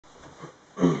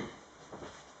Hi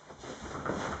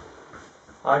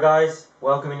guys,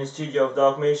 welcome in the studio of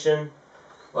Darkmission.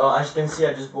 Well, as you can see,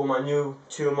 I just bought my new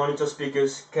two monitor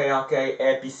speakers, KRK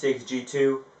AP6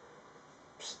 G2.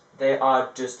 They are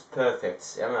just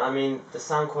perfect. I mean, the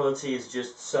sound quality is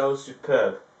just so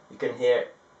superb. You can hear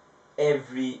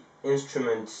every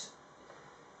instrument,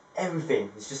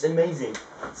 everything. It's just amazing.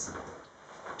 It's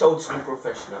totally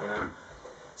professional, you know.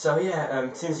 So yeah,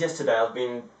 since yesterday I've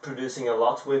been producing a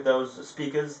lot with those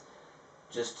speakers.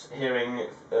 Just hearing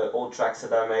old tracks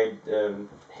that I made,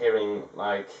 hearing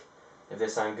like if they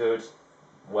sound good.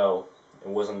 Well, it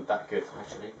wasn't that good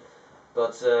actually,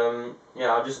 but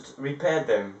yeah, I just repaired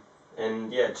them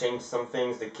and yeah, changed some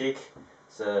things, the kick,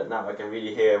 so now I can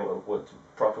really hear what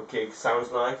proper kick sounds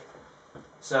like.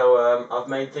 So I've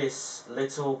made this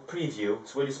little preview.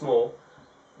 It's really small,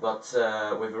 but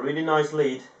with a really nice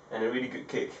lead and a really good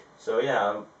kick. So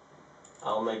yeah,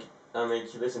 I'll make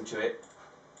you listen to it.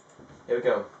 Here we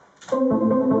go.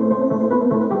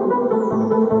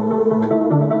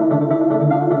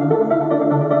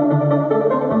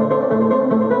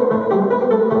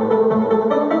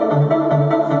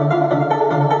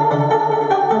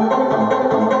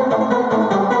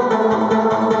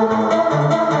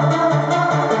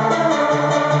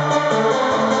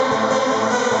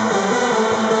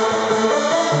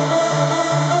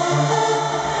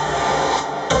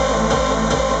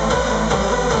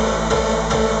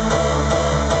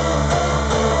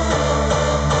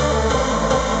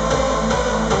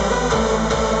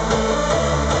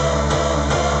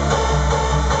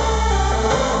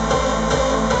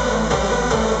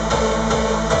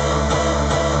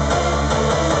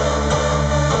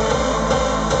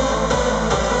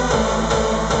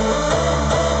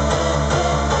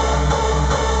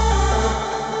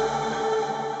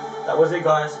 That was it,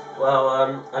 guys.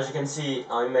 Well, as you can see,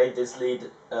 I made this lead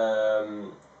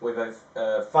with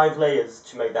 5 layers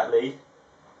to make that lead.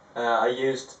 I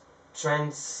used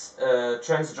Trance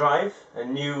Drive, a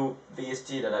new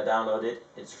VST that I downloaded.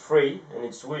 It's free and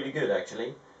it's really good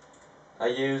actually. I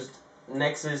used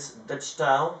Nexus Dutch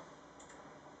Style,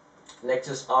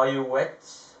 Nexus Are You Wet,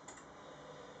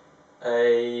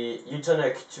 a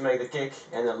Utonic to make the kick,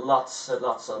 and lots of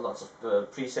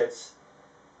presets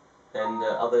and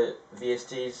other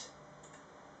VSTs.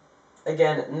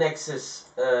 Again, Nexus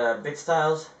bit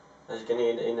styles, as you can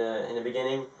hear in the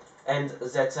beginning, and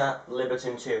Zeta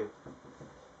Libertine 2.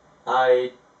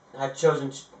 I have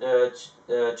chosen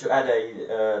to add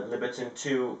a Libertine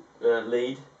 2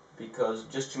 lead because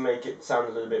just to make it sound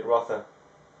a little bit rougher.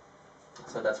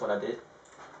 So that's what I did.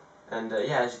 And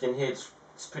yeah, as you can hear, it's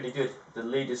pretty good. The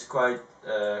lead is quite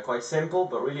simple,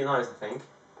 but really nice, I think.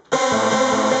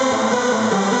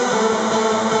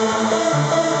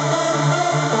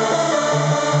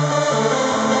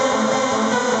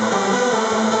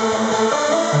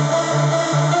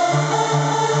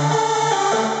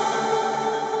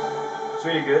 It's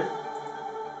really good.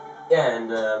 Yeah,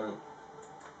 and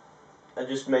I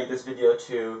just made this video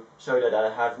to show that I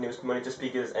have new monitor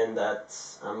speakers and that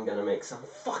I'm gonna make some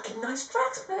fucking nice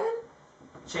tracks, man.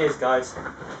 Cheers, guys.